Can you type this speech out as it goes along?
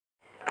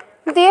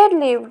There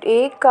lived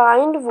a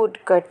kind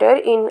woodcutter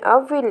in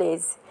a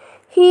village.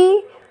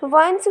 He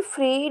once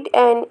freed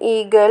an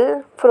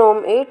eagle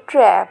from a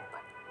trap.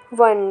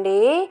 One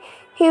day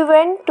he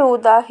went to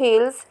the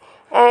hills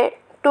and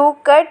to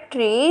cut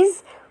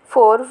trees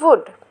for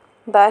wood.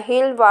 The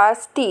hill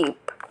was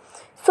steep,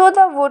 so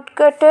the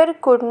woodcutter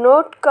could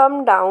not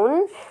come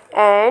down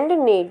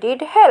and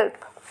needed help.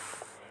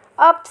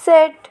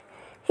 Upset,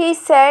 he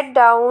sat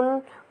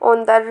down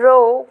on the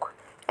rock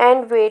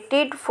and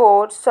waited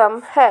for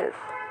some help.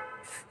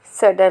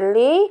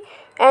 Suddenly,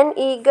 an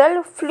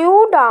eagle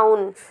flew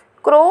down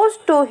close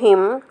to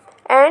him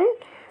and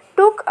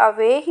took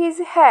away his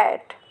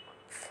hat.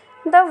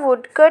 The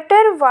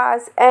woodcutter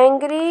was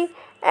angry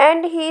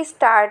and he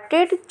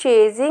started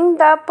chasing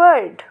the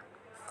bird.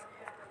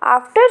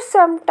 After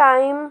some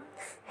time,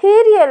 he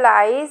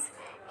realized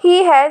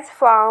he has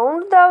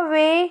found the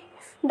way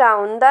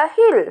down the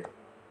hill.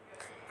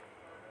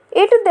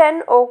 It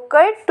then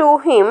occurred to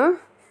him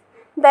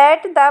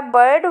that the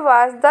bird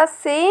was the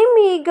same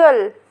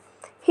eagle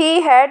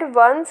he had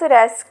once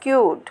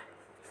rescued.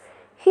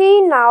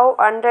 He now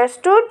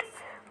understood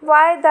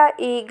why the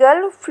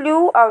eagle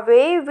flew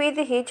away with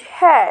his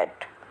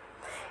hat.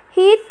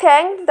 He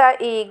thanked the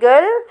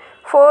eagle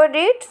for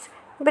its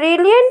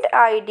brilliant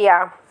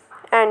idea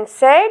and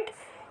said,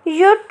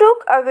 "You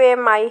took away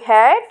my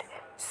hat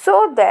so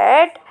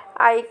that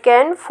I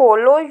can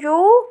follow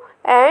you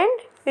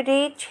and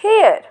reach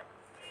here.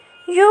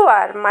 You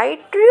are my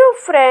true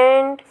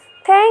friend.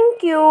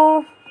 Thank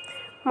you."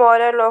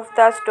 Moral of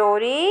the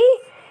story: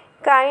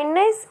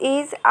 kindness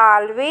is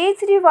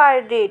always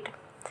rewarded.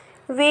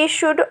 We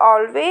should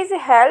always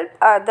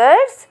help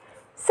others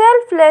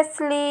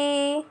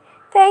selflessly.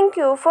 Thank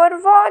you for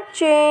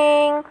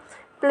watching.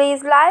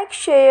 Please like,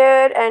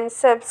 share and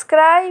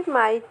subscribe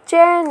my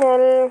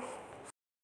channel.